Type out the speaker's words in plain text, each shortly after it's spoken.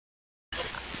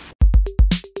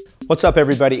What's up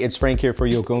everybody, it's Frank here for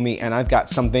Yogomi, and I've got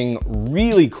something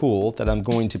really cool that I'm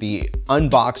going to be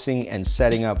unboxing and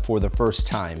setting up for the first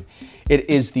time. It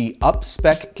is the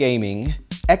Upspec Gaming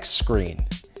xScreen.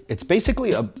 It's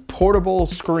basically a portable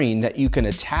screen that you can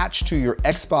attach to your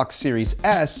Xbox Series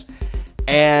S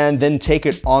and then take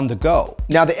it on the go.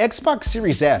 Now the Xbox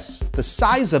Series S, the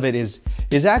size of it is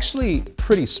actually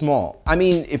pretty small. I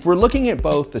mean, if we're looking at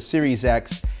both the Series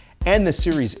X and the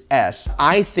Series S,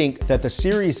 I think that the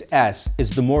Series S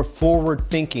is the more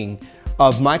forward-thinking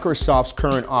of Microsoft's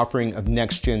current offering of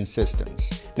next-gen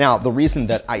systems. Now, the reason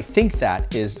that I think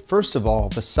that is, first of all,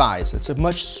 the size. It's a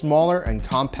much smaller and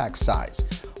compact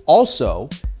size. Also,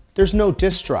 there's no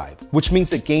disk drive, which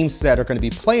means that games that are going to be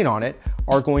playing on it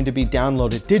are going to be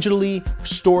downloaded digitally,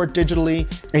 stored digitally,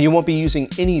 and you won't be using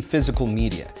any physical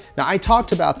media. Now, I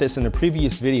talked about this in a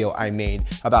previous video I made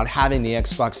about having the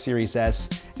Xbox Series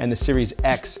S and the Series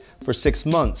X for 6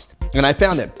 months, and I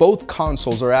found that both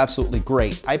consoles are absolutely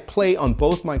great. I play on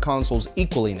both my consoles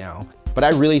equally now, but I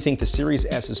really think the Series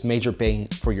S is major bang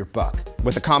for your buck.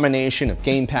 With a combination of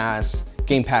Game Pass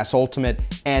Ultimate,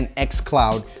 and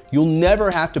xCloud, you'll never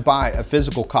have to buy a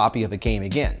physical copy of a game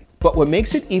again. But what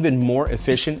makes it even more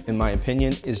efficient, in my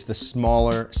opinion, is the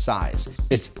smaller size.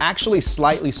 It's actually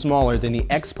slightly smaller than the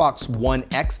Xbox One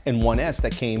X and One S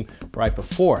that came right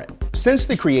before it. Since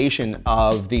the creation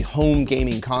of the home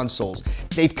gaming consoles,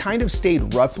 they've kind of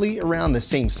stayed roughly around the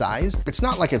same size. It's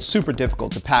not like it's super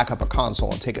difficult to pack up a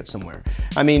console and take it somewhere.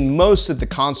 I mean, most of the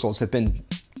consoles have been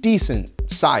decent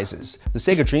sizes. The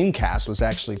Sega Dreamcast was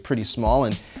actually pretty small,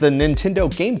 and the Nintendo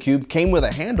GameCube came with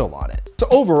a handle on it. So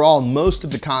overall, most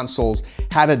of the consoles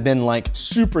haven't been like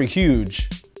super huge.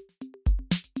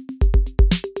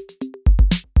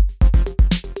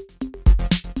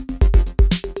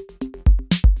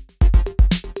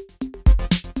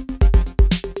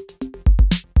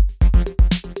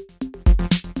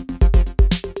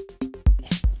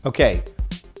 Okay,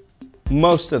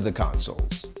 most of the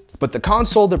consoles. But the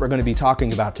console that we're going to be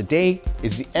talking about today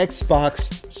is the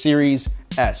Xbox Series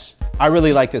S. I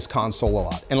really like this console a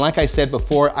lot. And like I said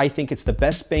before, I think it's the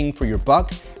best bang for your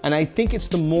buck, and I think it's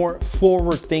the more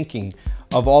forward-thinking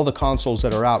of all the consoles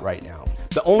that are out right now.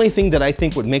 The only thing that I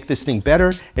think would make this thing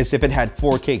better is if it had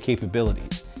 4K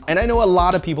capabilities. And I know a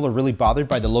lot of people are really bothered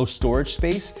by the low storage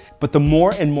space, but the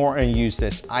more and more I use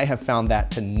this, I have found that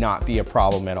to not be a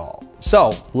problem at all.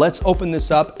 So let's open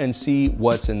this up and see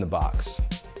what's in the box.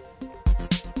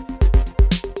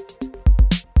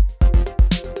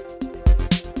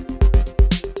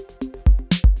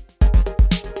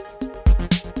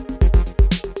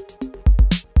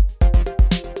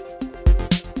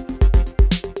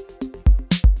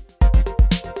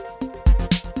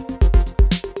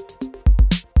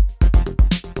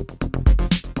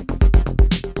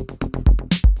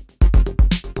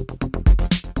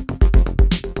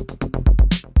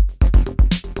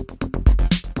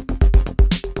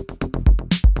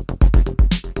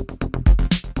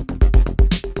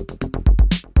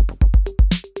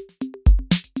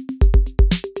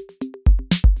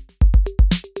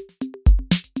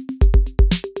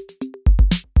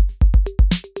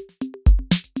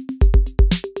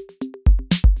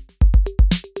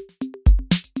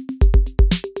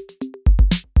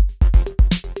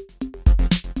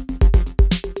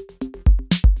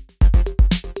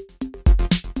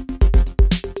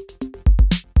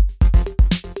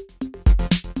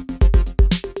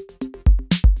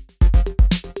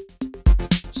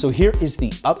 So here is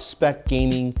the Upspec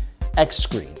Gaming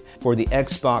xScreen for the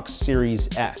Xbox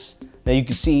Series S. Now you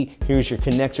can see here's your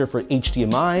connector for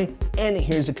HDMI, and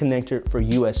here's a connector for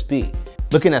USB.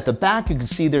 Looking at the back, you can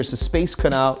see there's a space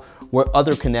cut out where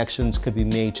other connections could be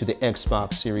made to the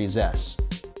Xbox Series S.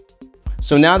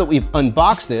 So now that we've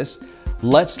unboxed this,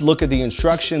 let's look at the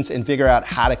instructions and figure out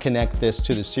how to connect this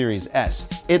to the Series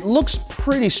S. It looks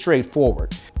pretty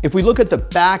straightforward. If we look at the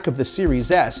back of the Series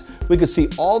S, we can see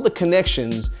all the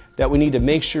connections that we need to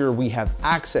make sure we have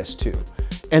access to.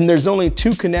 And there's only 2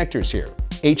 connectors here,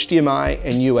 HDMI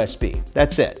and USB.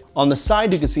 That's it. On the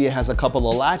side, you can see it has a couple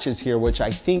of latches here, which I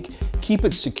think keep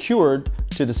it secured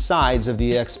to the sides of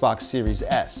the Xbox Series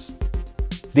S.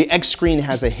 The xScreen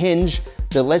has a hinge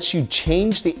that lets you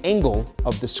change the angle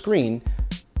of the screen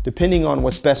depending on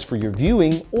what's best for your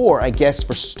viewing, or I guess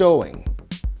for stowing.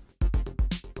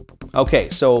 Okay,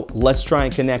 so let's try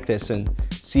and connect this and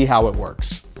see how it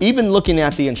works. Even looking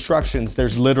at the instructions,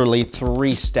 there's literally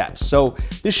 3 steps, so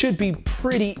this should be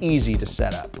pretty easy to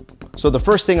set up. So the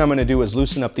first thing I'm going to do is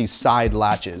loosen up these side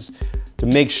latches to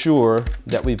make sure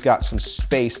that we've got some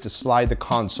space to slide the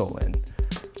console in.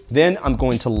 Then I'm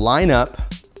going to line up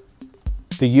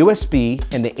the USB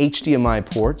and the HDMI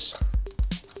ports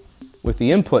with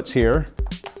the inputs here.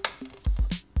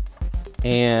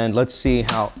 And let's see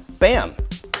how, bam,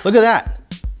 look at that.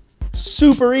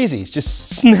 Super easy, just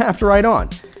snapped right on.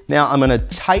 Now I'm gonna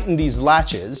tighten these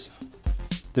latches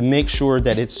to make sure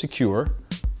that it's secure.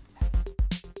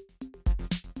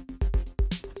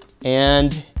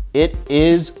 And it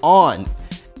is on.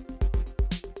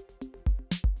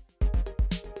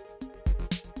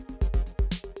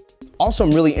 Also,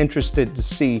 I'm really interested to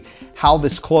see how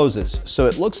this closes. So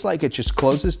it looks like it just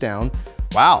closes down.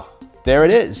 Wow, there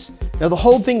it is. Now the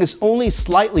whole thing is only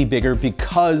slightly bigger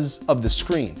because of the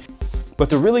screen. But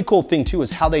the really cool thing too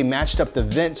is how they matched up the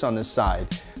vents on this side.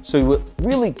 So it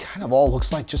really kind of all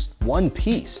looks like just one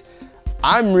piece.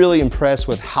 I'm really impressed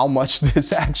with how much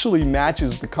this actually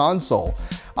matches the console.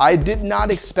 I did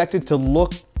not expect it to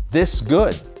look this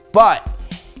good, but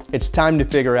it's time to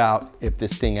figure out if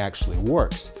this thing actually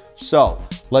works. So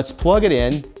let's plug it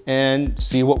in and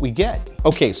see what we get.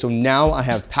 Okay, so now I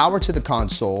have power to the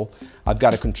console. I've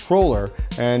got a controller,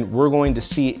 and we're going to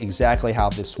see exactly how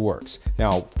this works.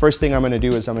 Now, first thing I'm gonna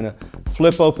do is I'm gonna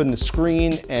flip open the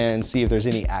screen and see if there's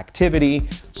any activity.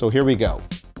 So here we go.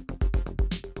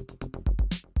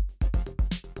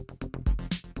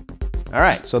 All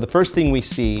right, so the first thing we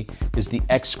see is the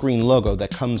xScreen logo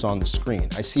that comes on the screen.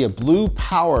 I see a blue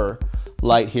power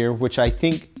light here, which I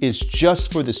think is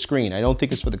just for the screen. I don't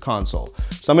think it's for the console.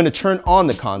 So I'm gonna turn on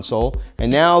the console, and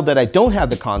now that I don't have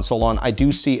the console on, I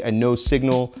do see a no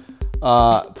signal.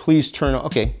 Please turn on,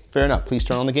 okay, fair enough. Please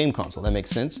turn on the game console, that makes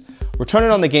sense. We're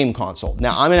turning on the game console.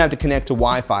 Now I'm gonna have to connect to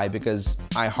Wi-Fi because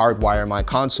I hardwire my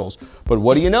consoles, but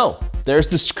what do you know? There's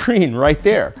the screen right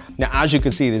there. Now, as you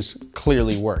can see, this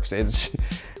clearly works. It's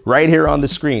right here on the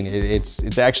screen.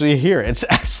 It's actually here. It's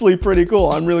actually pretty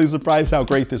cool. I'm really surprised how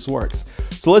great this works.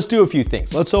 So let's do a few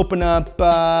things. Let's open up,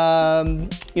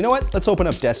 you know what? Let's open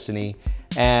up Destiny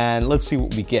and let's see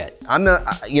what we get. I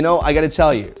gotta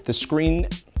tell you, the screen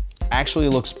actually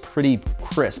looks pretty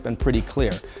crisp and pretty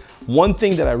clear. One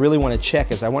thing that I really wanna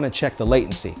check is I wanna check the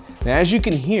latency. Now, as you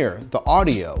can hear, the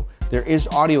audio, there is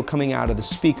audio coming out of the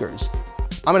speakers.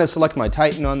 I'm gonna select my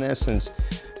Titan on this since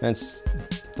that's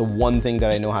the one thing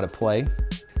that I know how to play.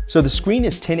 So the screen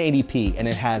is 1080p and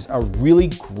it has a really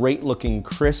great looking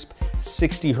crisp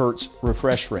 60 Hertz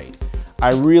refresh rate.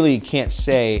 I really can't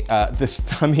say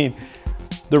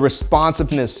the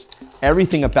responsiveness,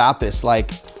 everything about this,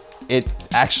 like it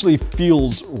actually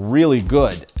feels really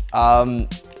good. I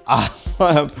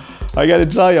gotta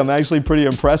tell you, I'm actually pretty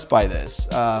impressed by this.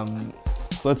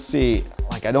 So let's see,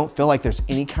 like I don't feel like there's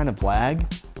any kind of lag.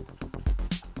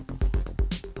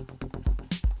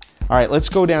 All right, let's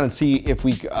go down and see if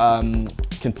we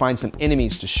can find some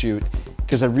enemies to shoot,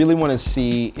 because I really want to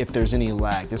see if there's any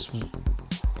lag.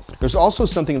 There's also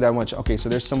something that I want to, okay, so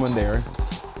there's someone there.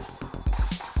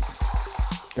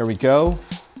 There we go.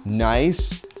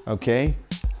 Nice. Okay.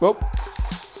 Whoa.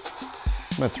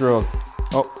 I'm gonna throw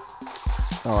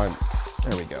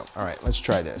there we go. All right, let's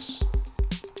try this.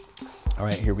 All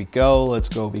right, here we go. Let's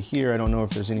go over here. I don't know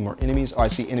if there's any more enemies. Oh, I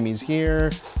see enemies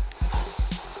here.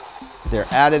 They're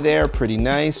out of there, pretty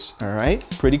nice. All right,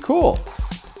 pretty cool.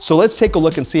 So let's take a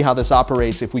look and see how this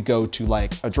operates if we go to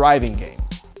like a driving game.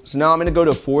 So now I'm gonna go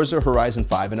to Forza Horizon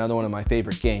 5, another one of my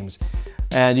favorite games.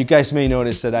 And you guys may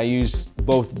notice that I use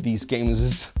both of these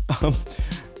games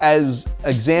as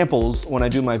examples when I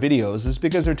do my videos. It's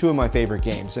because they're two of my favorite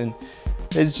games. And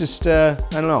it's just, I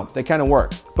don't know, they kind of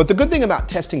work. But the good thing about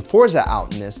testing Forza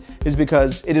out in this is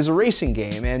because it is a racing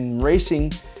game, and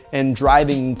racing and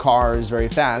driving cars very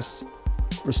fast,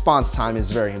 response time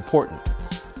is very important.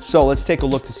 So let's take a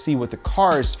look to see what the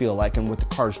cars feel like and what the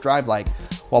cars drive like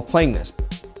while playing this.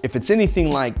 If it's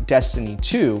anything like Destiny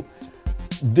 2,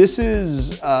 this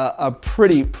is a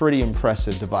pretty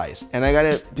impressive device. And I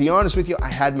gotta be honest with you, I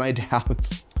had my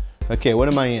doubts. Okay, what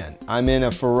am I in? I'm in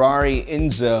a Ferrari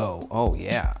Enzo. Oh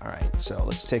yeah, all right. So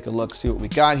let's take a look, see what we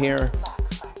got here.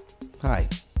 Hi,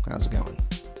 how's it going?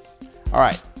 All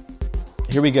right,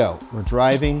 here we go. We're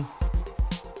driving.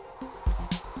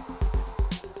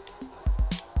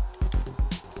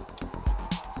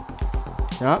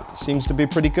 Yeah, seems to be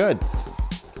pretty good.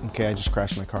 Okay, I just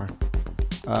crashed my car.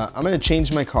 I'm gonna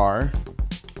change my car.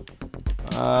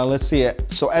 Let's see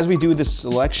it. So as we do this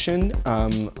selection,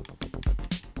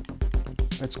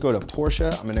 let's go to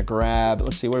Porsche. I'm gonna grab,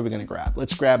 let's see, what are we gonna grab?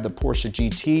 Let's grab the Porsche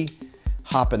GT,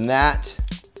 hop in that,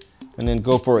 and then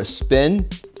go for a spin.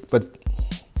 But,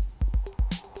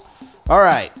 all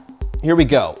right, here we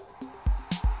go.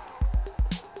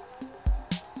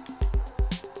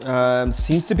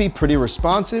 Seems to be pretty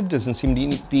responsive, doesn't seem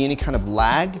to be any kind of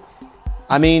lag.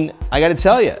 I mean, I gotta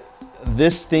tell you,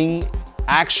 this thing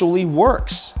actually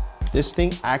works. this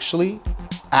thing actually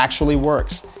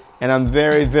works. And I'm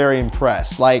very, very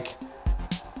impressed, like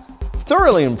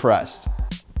thoroughly impressed.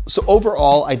 So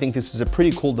overall, I think this is a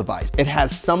pretty cool device. It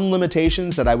has some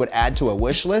limitations that I would add to a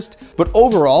wish list, but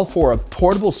overall, for a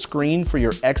portable screen for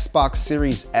your Xbox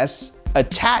Series S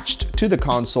attached to the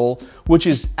console, which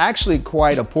is actually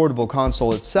quite a portable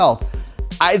console itself,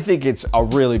 I think it's a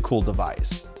really cool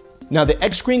device. Now, the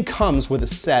xScreen comes with a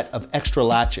set of extra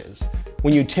latches.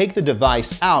 When you take the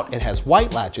device out, it has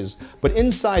white latches, but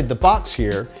inside the box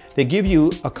here, they give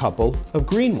you a couple of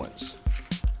green ones.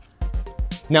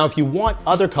 Now, if you want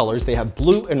other colors, they have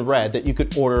blue and red that you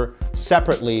could order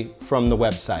separately from the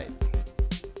website.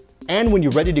 And when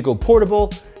you're ready to go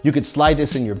portable, you could slide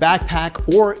this in your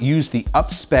backpack or use the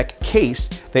Upspec case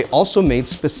they also made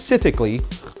specifically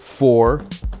for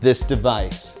this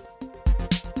device.